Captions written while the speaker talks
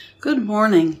Good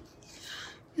morning.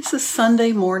 This is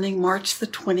Sunday morning, March the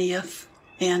 20th,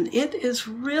 and it is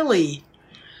really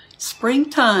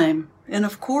springtime. And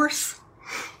of course,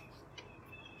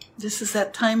 this is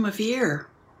that time of year,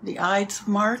 the Ides of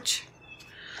March.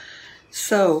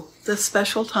 So, this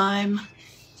special time,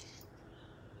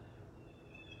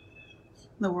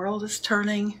 the world is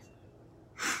turning.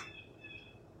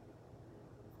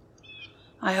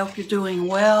 I hope you're doing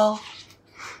well,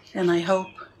 and I hope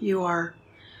you are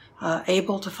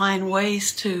able to find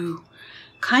ways to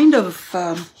kind of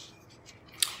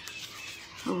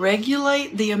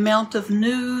regulate the amount of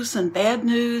news and bad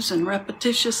news and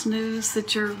repetitious news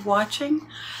that you're watching,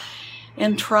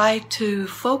 and try to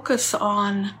focus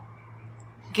on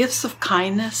gifts of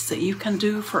kindness that you can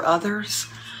do for others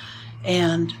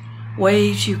and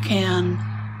ways you can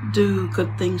do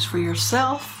good things for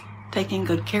yourself, taking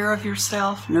good care of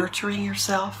yourself, nurturing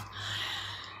yourself.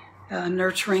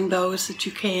 Nurturing those that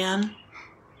you can,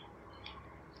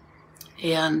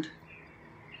 and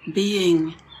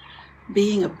being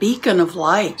a beacon of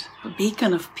light, a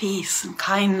beacon of peace and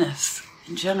kindness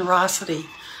and generosity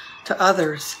to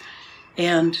others,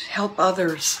 and help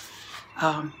others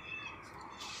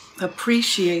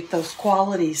appreciate those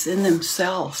qualities in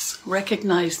themselves,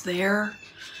 recognize their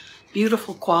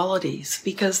beautiful qualities,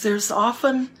 because there's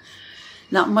often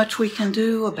not much we can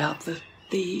do about the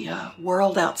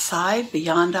world outside,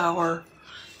 beyond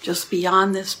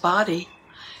this body.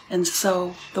 And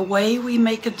so the way we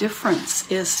make a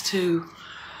difference is to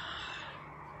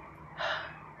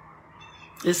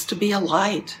be a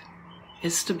light,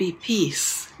 is to be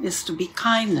peace, is to be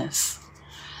kindness,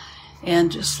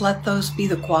 and just let those be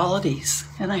the qualities.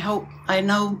 And I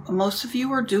know most of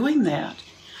you are doing that.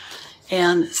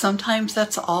 And sometimes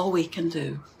that's all we can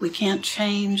do. We can't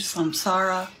change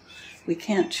samsara. We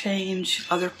can't change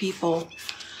other people.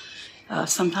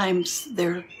 Sometimes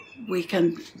we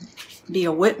can be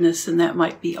a witness, and that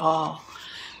might be all.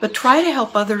 But try to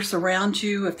help others around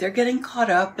you if they're getting caught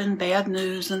up in bad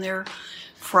news and they're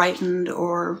frightened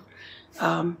or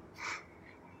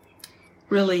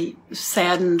really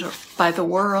saddened by the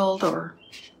world or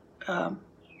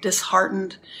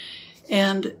disheartened.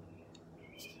 And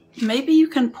maybe you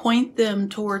can point them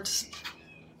towards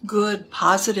good,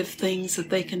 positive things that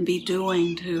they can be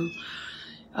doing to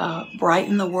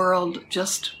brighten the world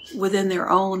just within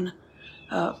their own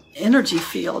energy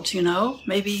field, you know.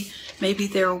 Maybe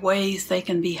there are ways they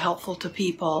can be helpful to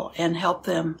people and help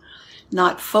them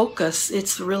not focus.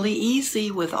 It's really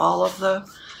easy with all of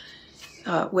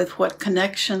with what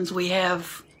connections we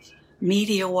have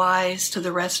media-wise to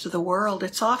the rest of the world.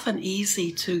 It's often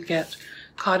easy to get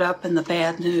caught up in the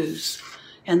bad news.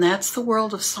 And that's the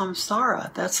world of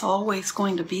samsara. That's always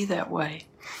going to be that way.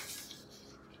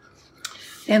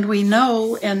 And we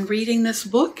know, and reading this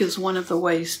book is one of the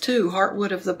ways too,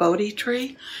 Heartwood of the Bodhi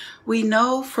Tree, we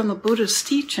know from the Buddha's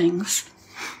teachings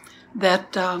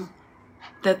that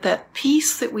that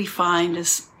peace that we find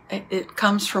it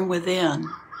comes from within.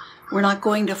 We're not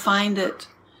going to find it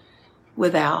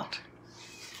without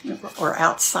or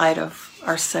outside of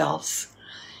ourselves.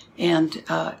 And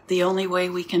the only way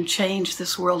we can change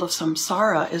this world of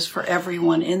samsara is for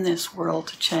everyone in this world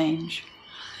to change.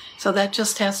 So that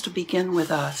just has to begin with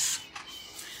us.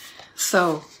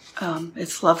 So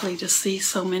it's lovely to see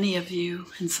so many of you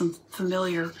and some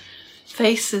familiar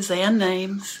faces and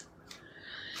names.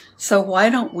 So why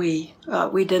don't we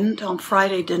on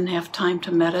Friday didn't have time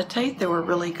to meditate. There were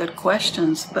really good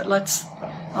questions, but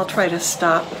I'll try to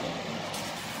stop.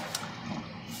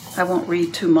 I won't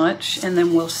read too much, and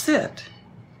then we'll sit.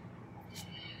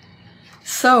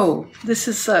 So, this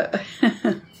is the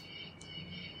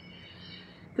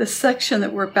section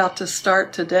that we're about to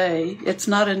start today. It's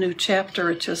not a new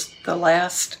chapter, it's just the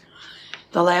last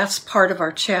part of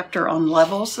our chapter on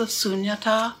levels of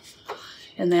sunyata,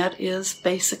 and that is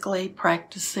basically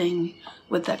practicing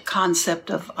with that concept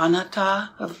of anatta,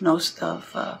 of not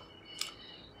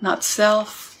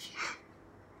self.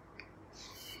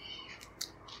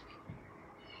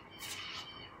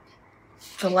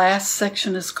 The last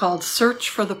section is called Search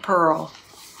for the Pearl,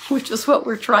 which is what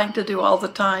we're trying to do all the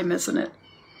time, isn't it?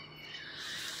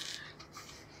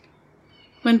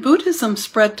 When Buddhism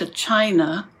spread to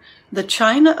China, the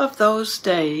Chinese of those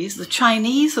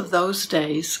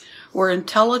days were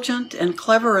intelligent and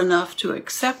clever enough to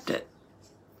accept it.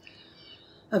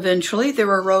 Eventually, there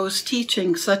arose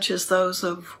teachings such as those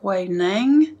of Hui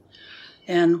Neng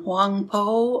and Huang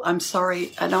Po. I'm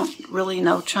sorry, I don't really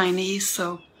know Chinese,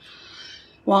 so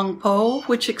Huang Po,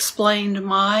 which explained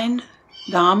mind,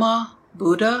 Dhamma,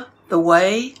 Buddha, the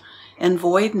way, and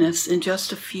voidness in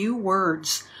just a few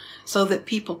words so that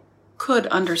people could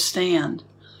understand.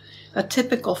 A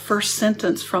typical first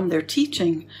sentence from their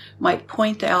teaching might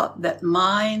point out that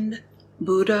mind,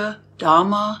 Buddha,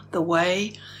 Dhamma, the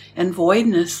way, and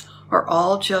voidness are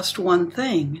all just one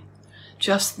thing.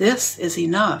 Just this is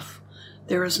enough.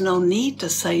 There is no need to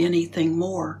say anything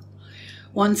more.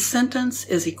 One sentence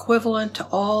is equivalent to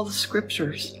all the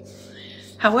scriptures.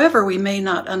 However, we may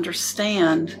not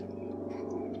understand.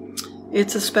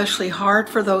 It's especially hard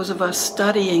for those of us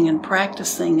studying and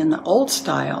practicing in the old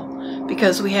style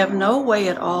because we have no way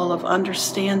at all of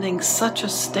understanding such a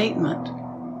statement.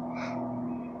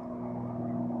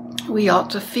 We ought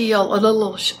to feel a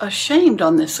little ashamed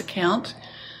on this account.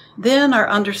 Then our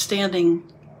understanding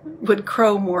would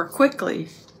grow more quickly.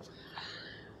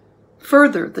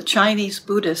 Further, the Chinese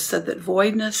Buddhists said that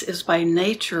voidness is by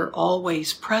nature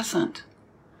always present,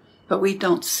 but we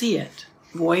don't see it.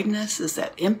 Voidness is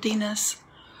that emptiness.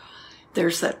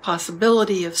 There's that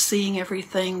possibility of seeing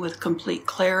everything with complete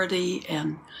clarity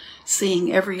and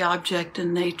seeing every object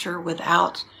in nature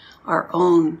without our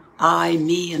own I,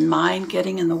 me, and mine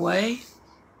getting in the way.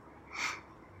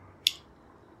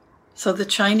 So the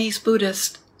Chinese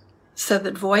Buddhist said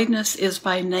that voidness is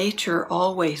by nature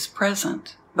always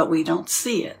present, but we don't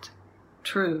see it.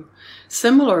 True.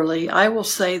 Similarly, I will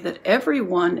say that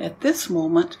everyone at this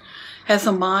moment has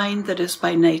a mind that is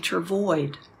by nature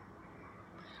void.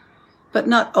 But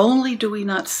not only do we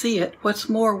not see it, what's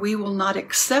more, we will not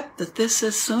accept that this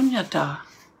is sunyata.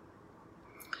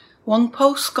 Wang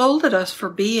Po scolded us for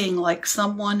being like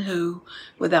someone who,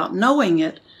 without knowing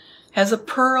it, has a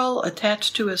pearl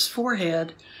attached to his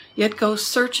forehead, yet goes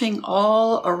searching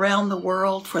all around the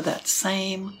world for that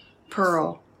same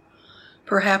pearl.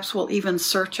 Perhaps we'll even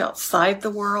search outside the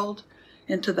world,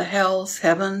 into the hells,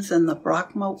 heavens, and the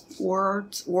Brahma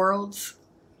worlds.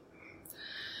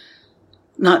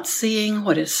 Not seeing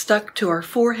what is stuck to our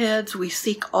foreheads, we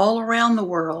seek all around the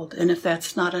world, and if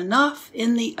that's not enough,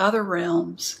 in the other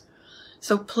realms.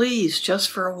 So please, just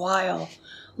for a while,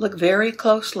 look very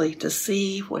closely to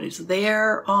see what is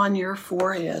there on your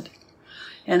forehead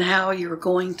and how you're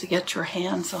going to get your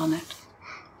hands on it.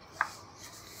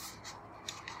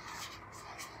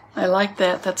 I like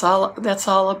that. That's all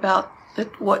about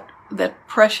that. What that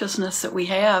preciousness that we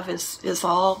have is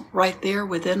all right there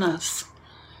within us.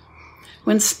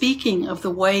 When speaking of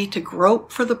the way to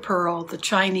grope for the pearl, the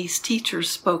Chinese teachers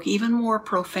spoke even more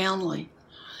profoundly.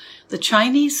 The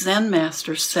Chinese Zen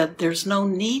masters said there's no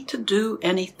need to do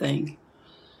anything.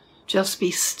 Just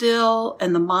be still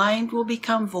and the mind will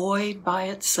become void by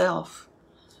itself.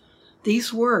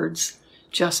 These words,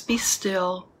 just be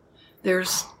still,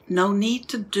 there's no need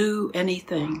to do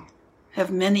anything,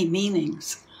 have many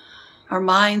meanings. Our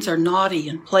minds are naughty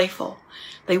and playful.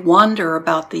 They wander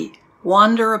about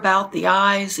the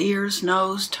eyes, ears,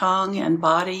 nose, tongue, and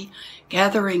body,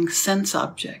 gathering sense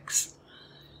objects.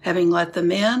 Having let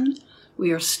them in,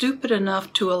 we are stupid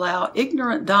enough to allow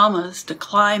ignorant dhammas to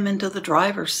climb into the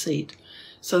driver's seat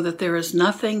so that there is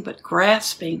nothing but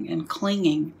grasping and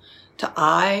clinging to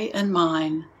I and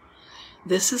mine.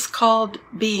 This is called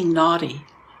being naughty,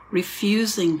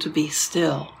 refusing to be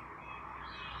still.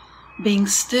 Being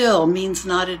still means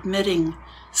not admitting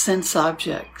sense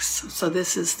objects. So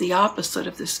this is the opposite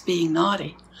of this being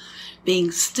naughty. Being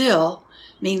still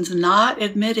means not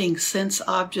admitting sense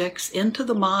objects into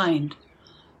the mind,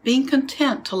 being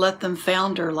content to let them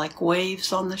founder like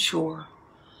waves on the shore.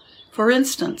 For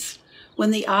instance,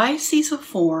 when the eye sees a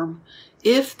form,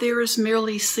 if there is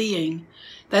merely seeing,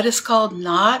 that is called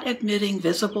not admitting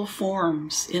visible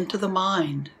forms into the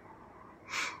mind.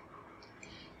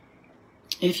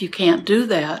 If you can't do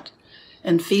that,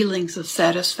 and feelings of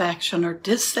satisfaction or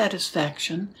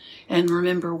dissatisfaction, and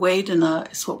remember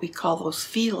Vedana is what we call those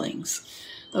feelings.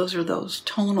 Those are those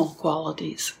tonal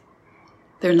qualities.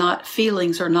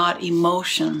 Feelings are not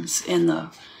emotions in the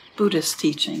Buddhist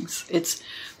teachings. It's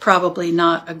probably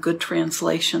not a good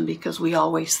translation because we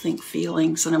always think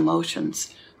feelings and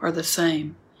emotions are the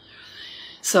same.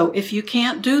 So if you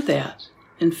can't do that,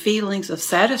 and feelings of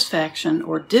satisfaction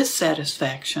or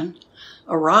dissatisfaction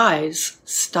arise,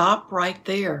 stop right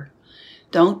there.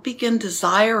 Don't begin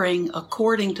desiring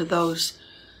according to those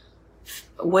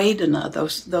Vedana,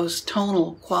 those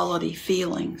tonal quality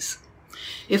feelings.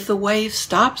 If the wave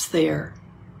stops there,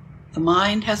 the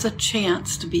mind has a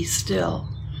chance to be still.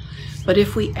 But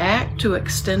if we act to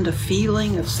extend a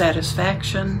feeling of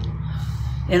satisfaction,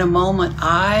 in a moment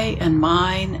I and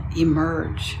mine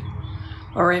emerge.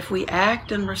 Or if we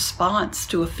act in response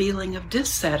to a feeling of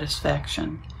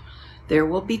dissatisfaction, there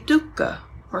will be dukkha,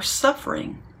 or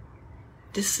suffering,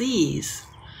 disease.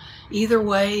 Either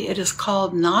way, it is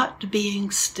called not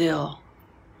being still.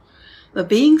 The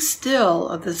being still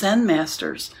of the Zen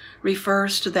masters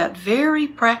refers to that very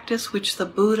practice which the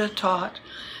Buddha taught,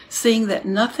 seeing that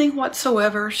nothing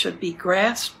whatsoever should be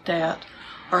grasped at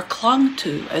or clung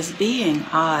to as being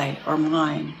I or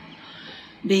mine.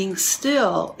 Being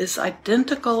still is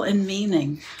identical in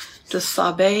meaning to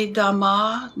Sabbe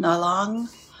Dhamma Nalang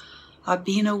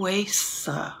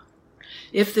Abhinavesa.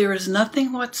 If there is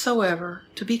nothing whatsoever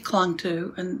to be clung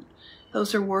to, and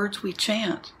those are words we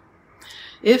chant,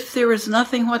 if there is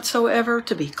nothing whatsoever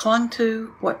to be clung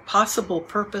to, what possible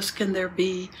purpose can there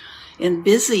be in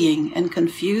busying and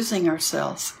confusing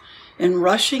ourselves, in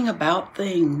rushing about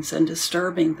things and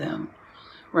disturbing them,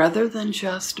 rather than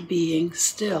just being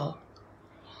still?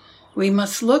 We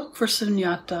must look for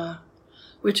sunyata,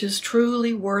 which is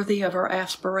truly worthy of our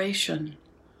aspiration.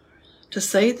 To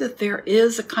say that there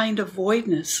is a kind of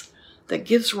voidness that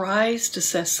gives rise to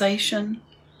cessation,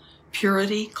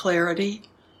 purity, clarity,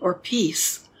 or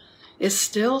peace is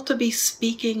still to be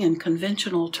speaking in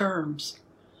conventional terms.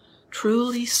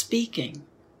 Truly speaking,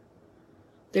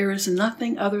 there is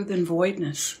nothing other than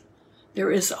voidness.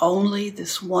 There is only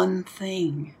this one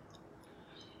thing.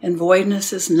 And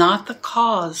voidness is not the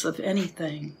cause of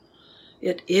anything.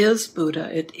 It is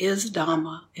Buddha, it is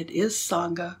Dhamma, it is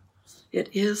Sangha, it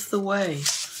is the way,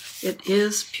 it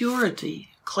is purity,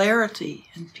 clarity,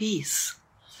 and peace.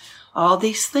 All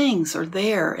these things are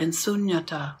there in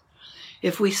sunyata.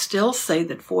 If we still say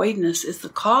that voidness is the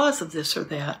cause of this or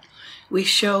that, we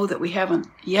show that we haven't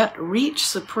yet reached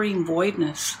supreme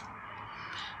voidness.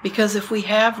 Because if we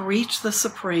have reached the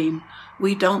supreme,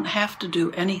 we don't have to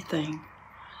do anything.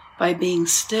 By being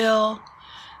still,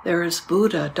 there is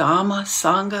Buddha, Dhamma,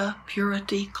 Sangha,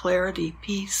 purity, clarity,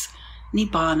 peace,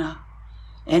 Nibbana,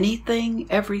 anything,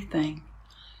 everything,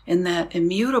 in that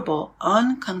immutable,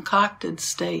 unconcocted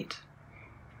state.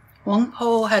 Wang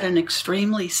Po had an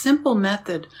extremely simple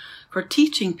method for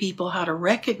teaching people how to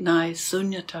recognize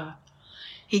sunyata.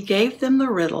 He gave them the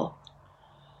riddle: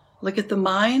 look at the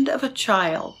mind of a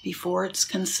child before its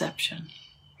conception.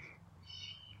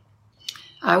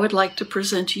 I would like to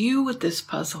present you with this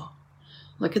puzzle.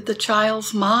 Look at the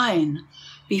child's mind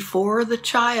before the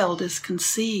child is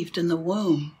conceived in the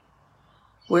womb.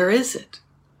 Where is it?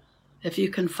 If you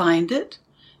can find it,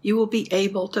 you will be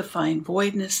able to find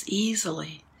voidness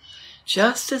easily,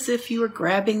 just as if you were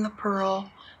grabbing the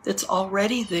pearl that's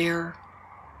already there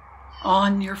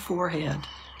on your forehead.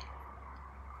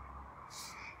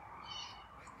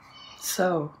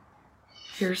 So,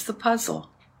 here's the puzzle.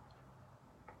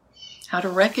 How to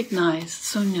recognize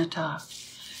sunyata,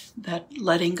 that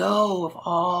letting go of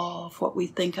all of what we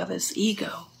think of as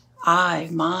ego, I,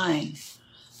 mine,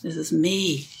 this is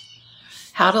me.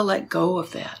 How to let go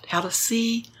of that, how to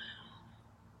see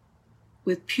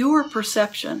with pure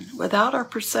perception, without our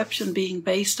perception being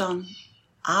based on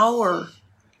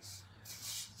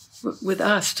with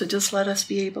us, to just let us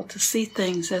be able to see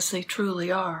things as they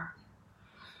truly are.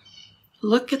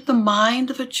 Look at the mind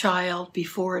of a child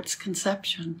before its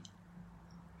conception.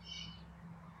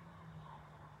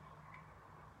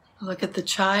 Look at the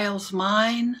child's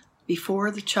mind before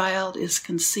the child is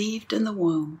conceived in the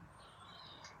womb.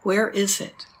 Where is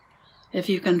it? If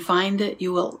you can find it,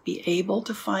 you will be able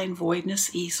to find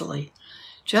voidness easily,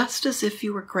 just as if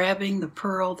you were grabbing the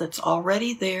pearl that's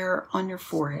already there on your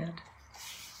forehead.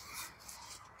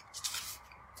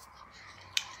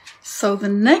 So the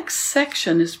next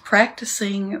section is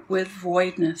practicing with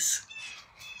voidness.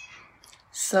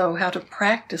 So how to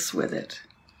practice with it.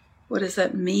 What does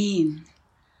that mean?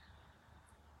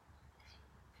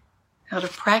 How to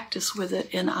practice with it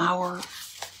in our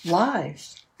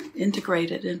lives,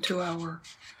 integrate it into our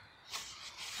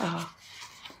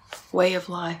way of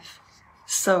life.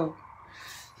 So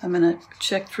I'm going to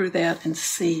check through that and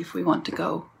see if we want to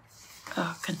go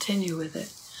continue with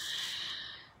it.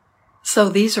 So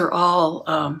these are all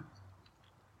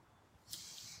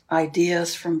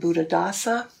ideas from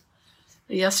Buddhadasa.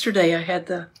 Yesterday I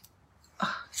had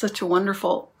such a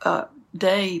wonderful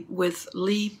day with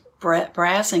Lee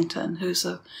Brasington, who's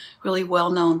a really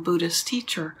well-known Buddhist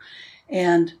teacher.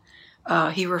 And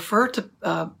he referred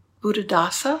to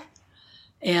Buddhadasa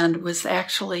and was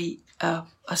actually a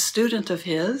student of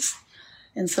his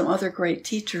and some other great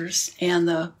teachers. And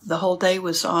the whole day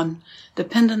was on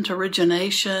dependent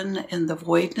origination and the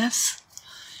voidness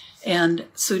and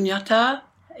sunyata.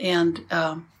 And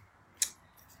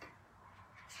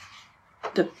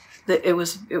it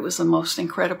was the most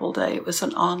incredible day. It was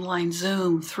an online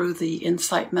Zoom through the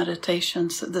Insight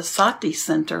Meditations, the Sati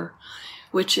Center,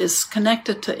 which is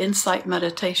connected to Insight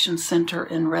Meditation Center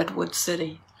in Redwood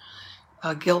City,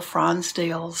 Gil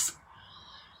Fronsdale's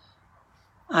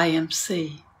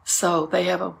IMC. So they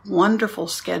have a wonderful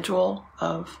schedule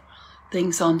of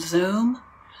things on Zoom,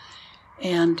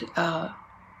 and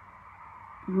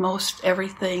most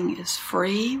everything is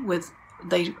free. With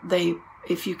they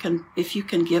if you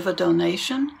can give a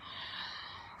donation.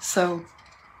 So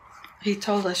he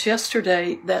told us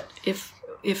yesterday that if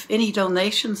any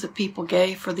donations that people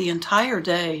gave for the entire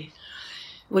day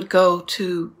would go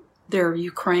to their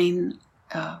Ukraine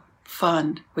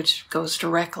fund, which goes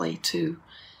directly to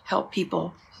help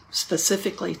people,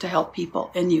 specifically to help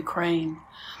people in Ukraine.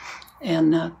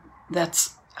 And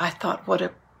I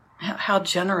thought, how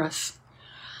generous.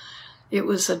 It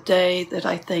was a day that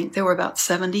I think there were about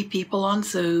 70 people on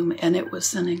Zoom, and it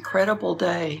was an incredible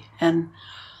day. And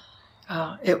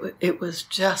it was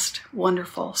just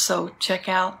wonderful. So check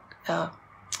out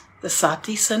the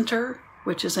Sati Center,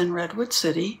 which is in Redwood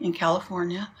City in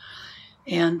California,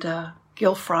 and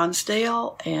Gil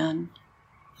Fronsdale and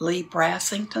Lee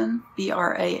Brassington,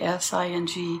 Brasington,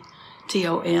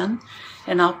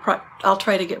 and I'll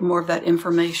try to get more of that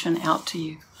information out to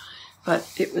you. But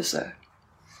it was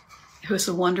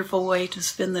a wonderful way to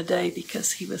spend the day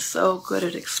because he was so good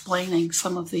at explaining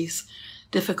some of these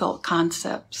difficult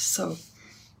concepts. So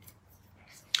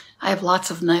I have lots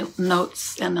of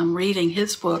notes, and I'm reading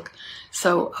his book,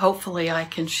 so hopefully I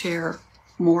can share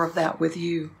more of that with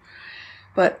you.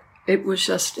 But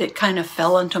it kind of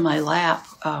fell into my lap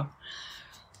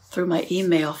through my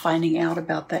email, finding out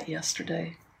about that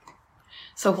yesterday.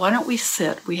 So why don't we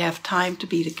sit? We have time to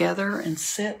be together and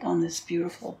sit on this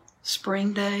beautiful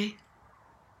spring day.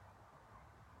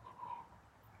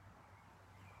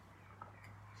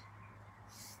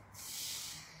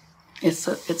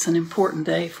 It's an important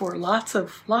day for lots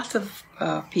of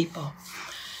people.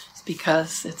 It's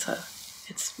because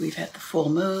we've had the full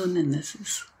moon, and this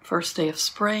is first day of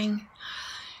spring,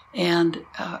 and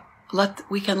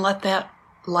we can let that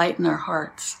lighten our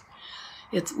hearts.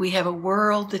 We have a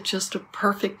world that's just a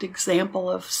perfect example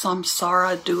of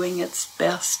samsara doing its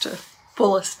best to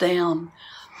pull us down,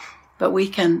 but we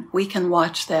can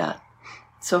watch that.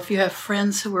 So if you have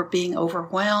friends who are being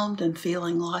overwhelmed and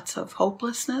feeling lots of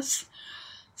hopelessness,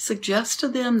 suggest to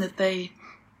them that they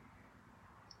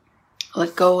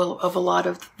let go of a lot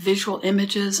of visual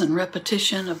images and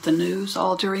repetition of the news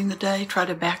all during the day. Try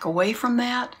to back away from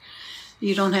that.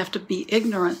 You don't have to be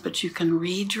ignorant, but you can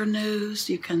read your news.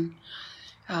 You can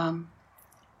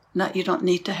you don't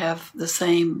need to have the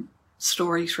same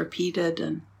stories repeated,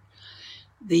 and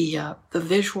the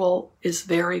visual is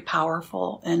very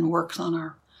powerful and works on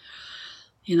our.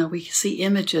 We see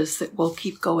images that will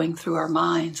keep going through our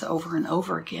minds over and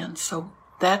over again. So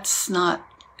that's not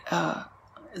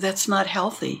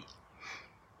healthy.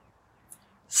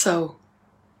 So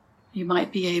you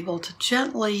might be able to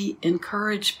gently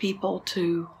encourage people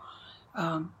to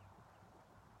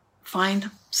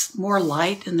find more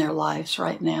light in their lives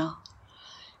right now,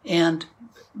 and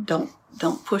don't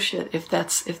push it if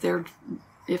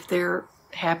they're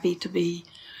happy to be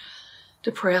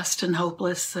depressed and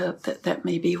hopeless. That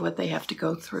may be what they have to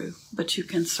go through, but you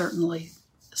can certainly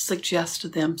suggest to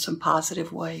them some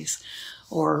positive ways,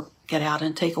 or get out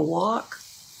and take a walk.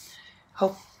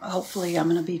 Hopefully I'm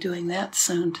going to be doing that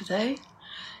soon today,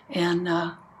 and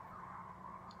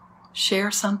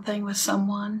share something with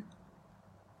someone.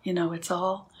 It's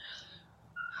all,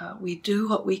 we do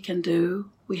what we can do.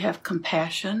 We have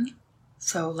compassion.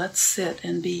 So let's sit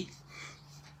and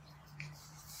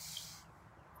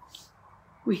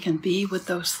we can be with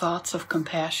those thoughts of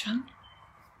compassion.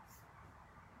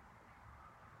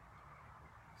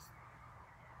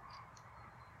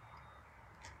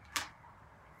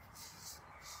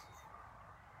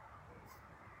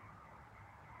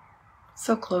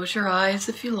 So close your eyes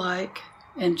if you like,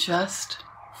 and just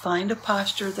find a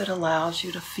posture that allows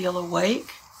you to feel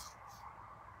awake.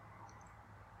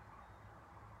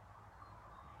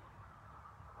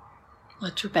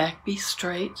 Let your back be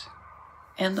straight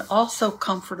and also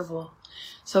comfortable.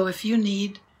 So if you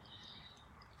need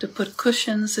to put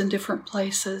cushions in different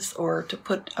places, or to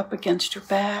put up against your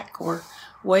back, or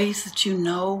ways that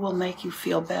will make you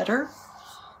feel better,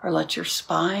 or let your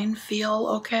spine feel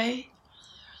okay.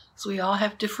 So we all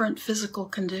have different physical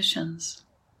conditions.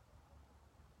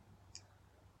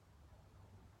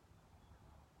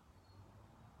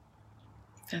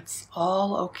 That's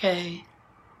all okay.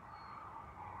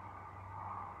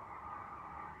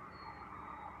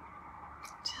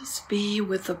 Just be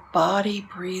with the body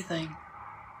breathing.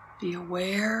 Be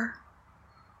aware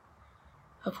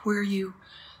of where you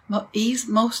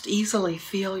most easily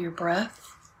feel your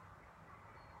breath.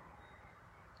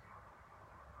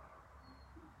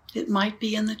 It might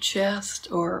be in the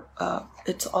chest, or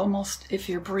it's almost, if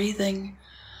you're breathing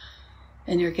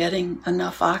and you're getting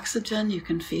enough oxygen, you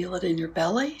can feel it in your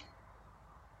belly.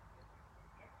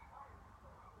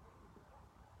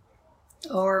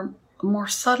 Or more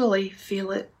subtly,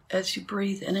 feel it as you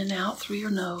breathe in and out through your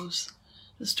nose,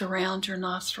 just around your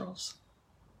nostrils.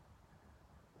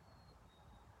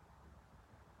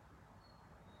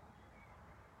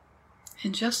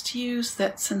 And just use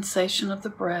that sensation of the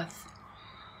breath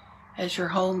as your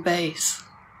home base.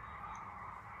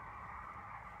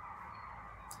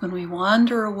 When we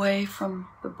wander away from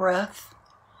the breath,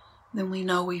 then we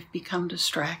know we've become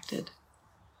distracted.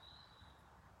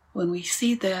 When we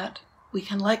see that, we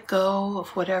can let go of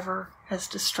whatever has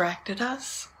distracted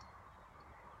us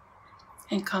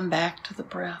and come back to the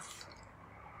breath.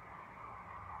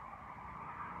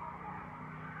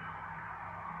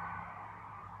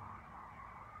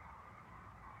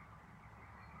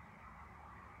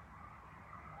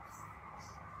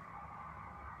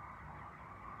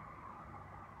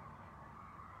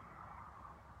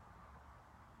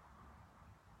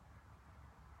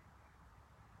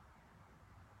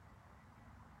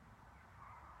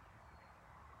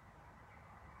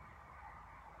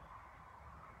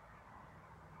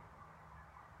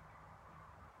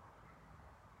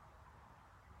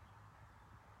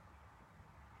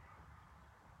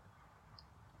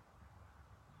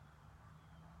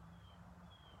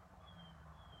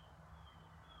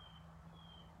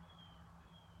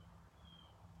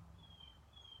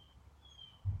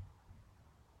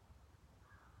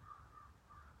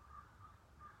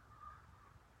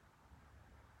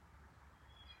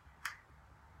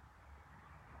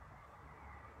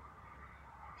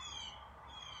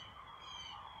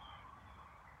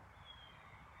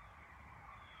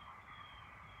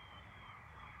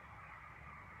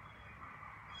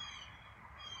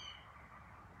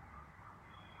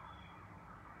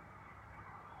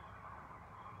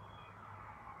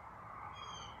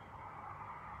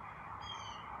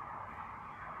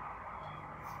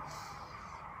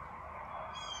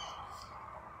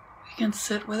 We can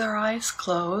sit with our eyes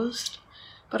closed,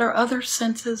 but our other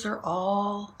senses are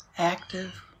all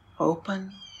active,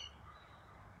 open.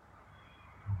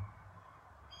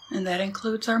 And that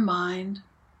includes our mind.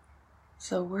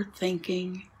 So we're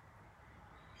thinking.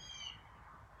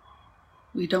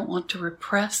 We don't want to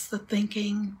repress the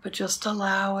thinking, but just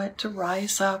allow it to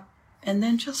rise up and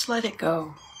then just let it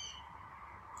go.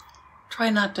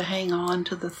 Try not to hang on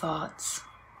to the thoughts.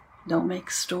 Don't make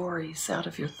stories out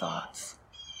of your thoughts.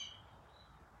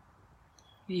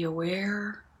 Be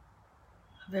aware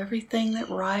of everything that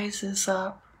rises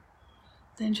up,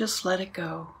 then just let it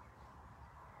go.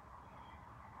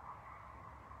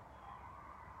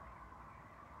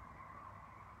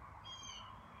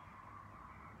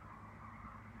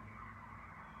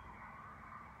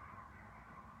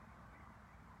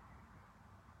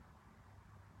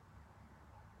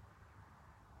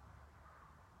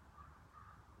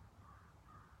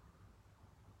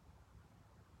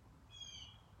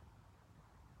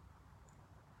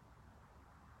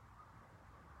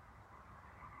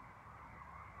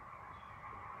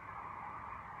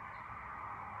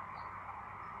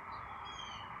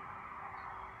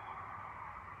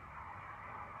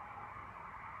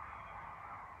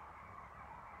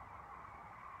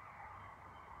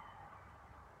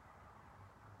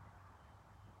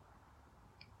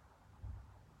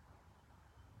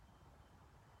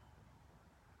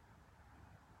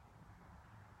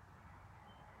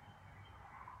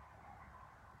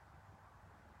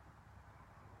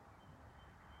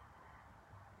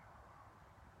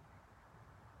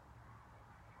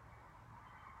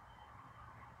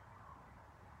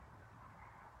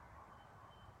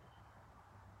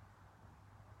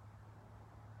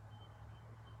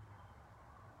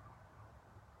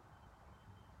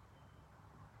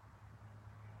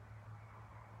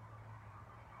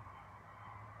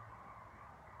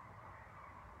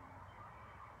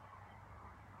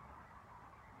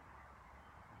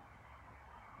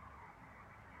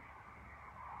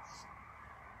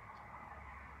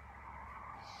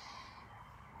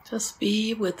 Just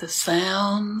be with the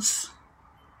sounds.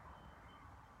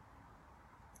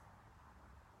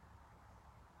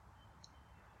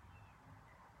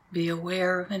 Be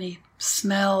aware of any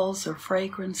smells or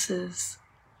fragrances.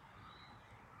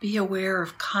 Be aware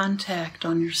of contact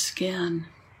on your skin.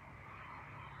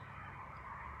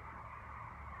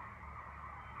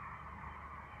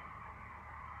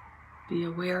 Be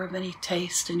aware of any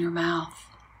taste in your mouth.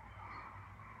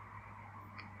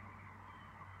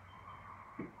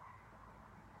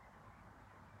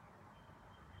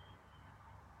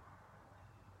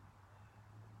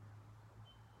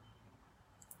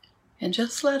 And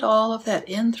just let all of that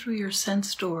in through your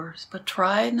sense doors, but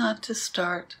try not to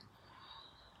start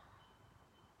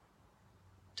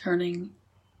turning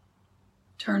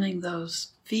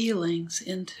those feelings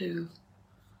into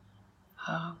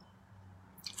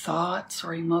thoughts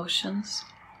or emotions.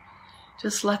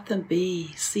 Just let them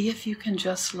be. See if you can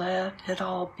just let it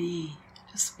all be.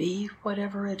 Just be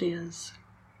whatever it is.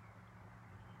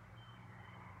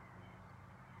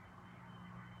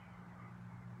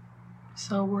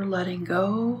 So we're letting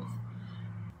go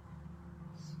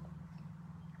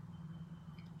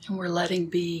and we're letting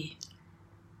be.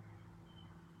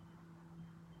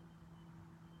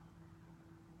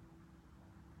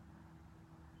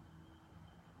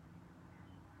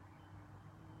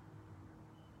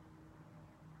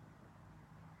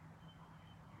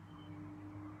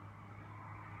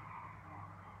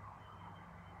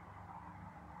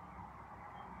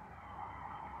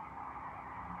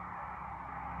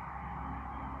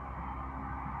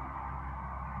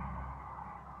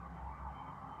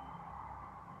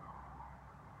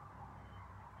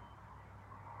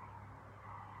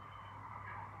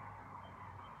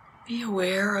 Be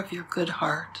aware of your good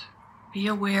heart. Be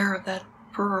aware of that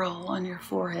pearl on your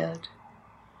forehead.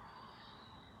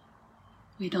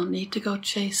 We don't need to go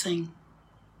chasing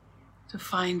to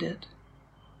find it.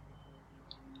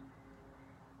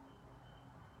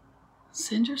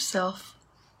 Send yourself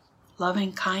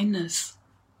loving kindness.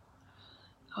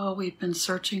 Oh, we've been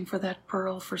searching for that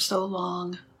pearl for so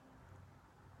long.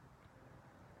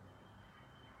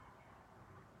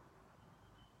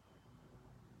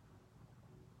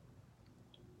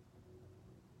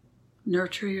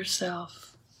 Nurture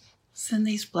yourself. Send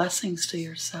these blessings to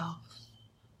yourself.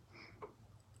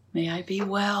 May I be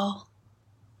well.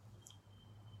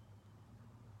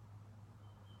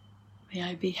 May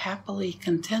I be happily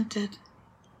contented.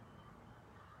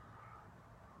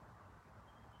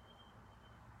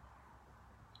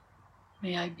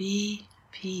 May I be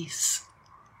peace.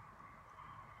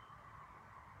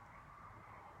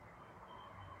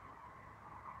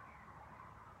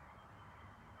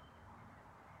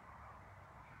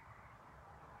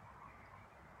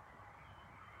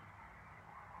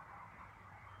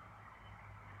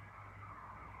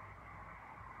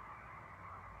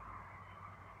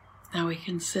 Now we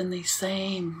can send these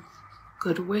same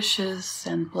good wishes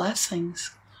and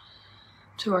blessings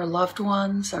to our loved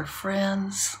ones, our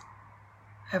friends,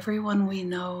 everyone we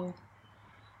know,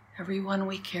 everyone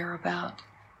we care about.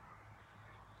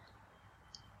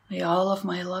 May all of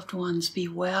my loved ones be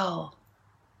well.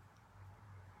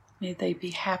 May they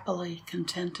be happily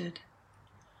contented.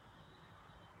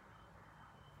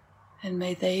 And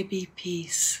may they be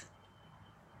peace.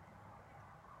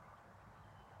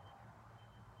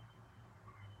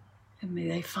 And may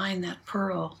they find that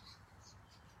pearl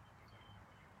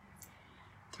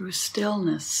through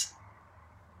stillness.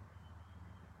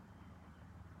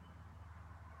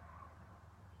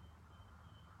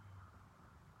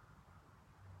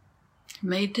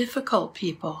 May difficult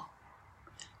people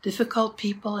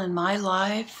in my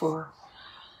life or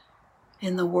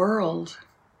in the world,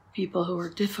 people who are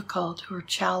difficult, who are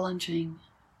challenging,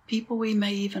 people we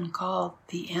may even call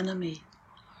the enemy,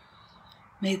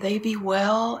 may they be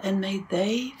well and may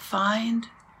they find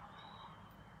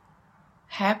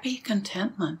happy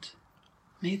contentment.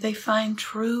 May they find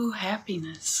true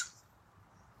happiness.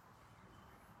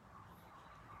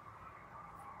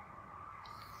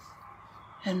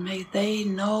 And may they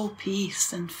know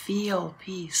peace and feel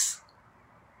peace.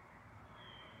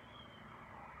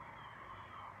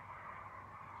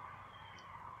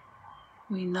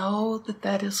 We know that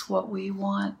that is what we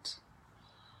want.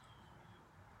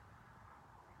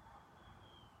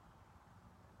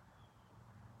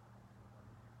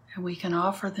 And we can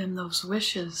offer them those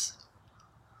wishes.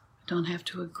 We don't have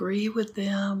to agree with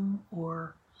them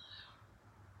or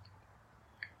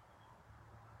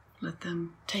let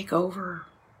them take over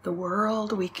the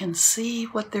world. We can see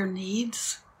what their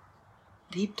needs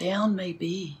deep down may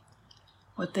be,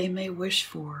 what they may wish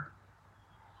for.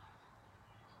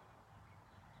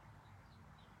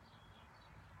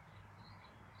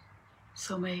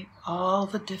 So may all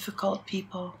the difficult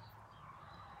people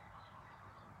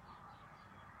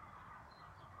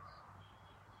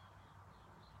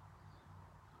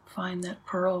find that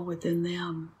pearl within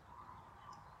them.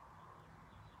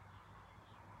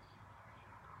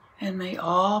 And may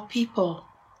all people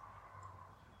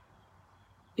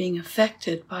being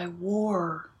affected by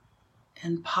war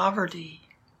and poverty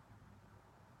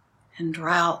and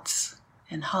droughts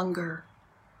and hunger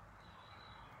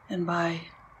and by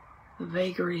the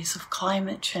vagaries of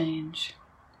climate change,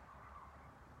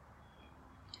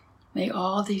 may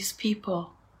all these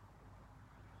people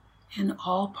in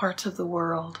all parts of the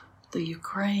world, the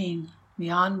Ukraine,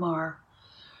 Myanmar,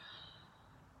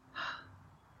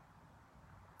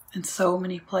 in so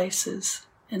many places,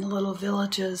 in little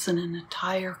villages and in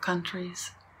entire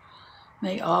countries,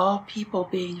 May all people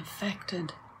being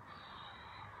affected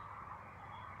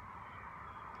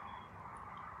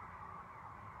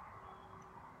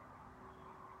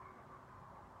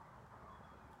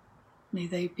may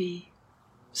they be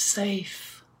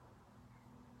safe.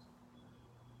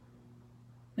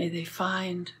 May they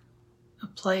find a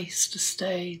place to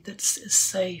stay that is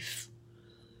safe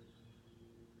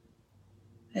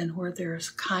and where there is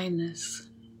kindness.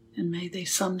 And may they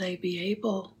someday be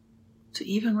able to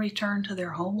even return to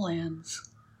their homelands.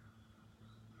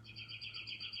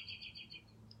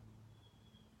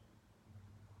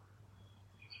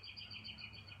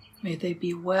 May they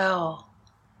be well.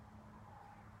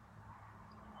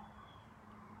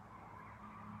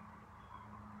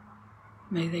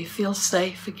 May they feel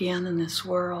safe again in this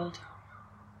world.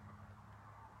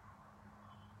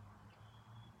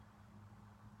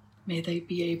 May they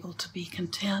be able to be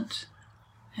content,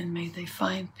 and may they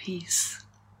find peace,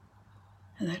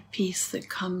 and that peace that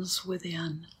comes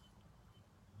within.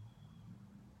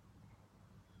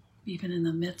 Even in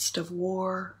the midst of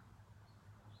war,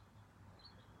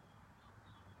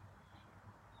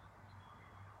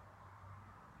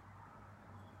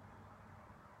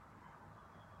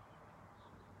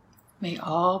 may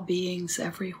all beings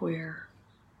everywhere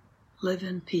live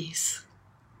in peace.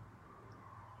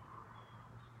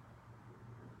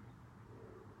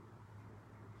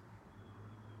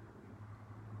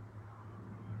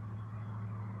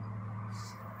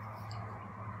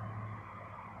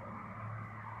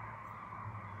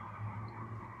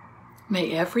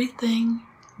 May everything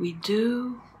we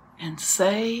do and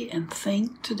say and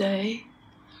think today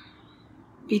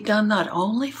be done not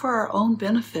only for our own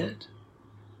benefit,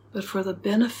 but for the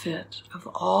benefit of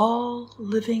all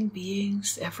living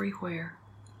beings everywhere.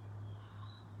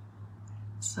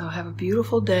 So have a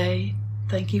beautiful day.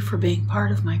 Thank you for being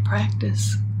part of my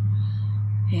practice.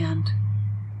 And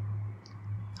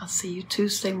I'll see you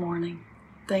Tuesday morning.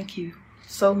 Thank you.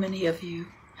 So many of you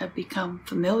have become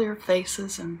familiar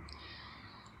faces and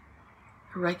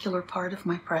a regular part of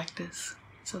my practice.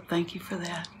 So thank you for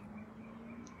that.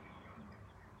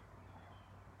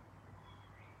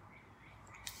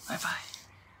 Bye-bye.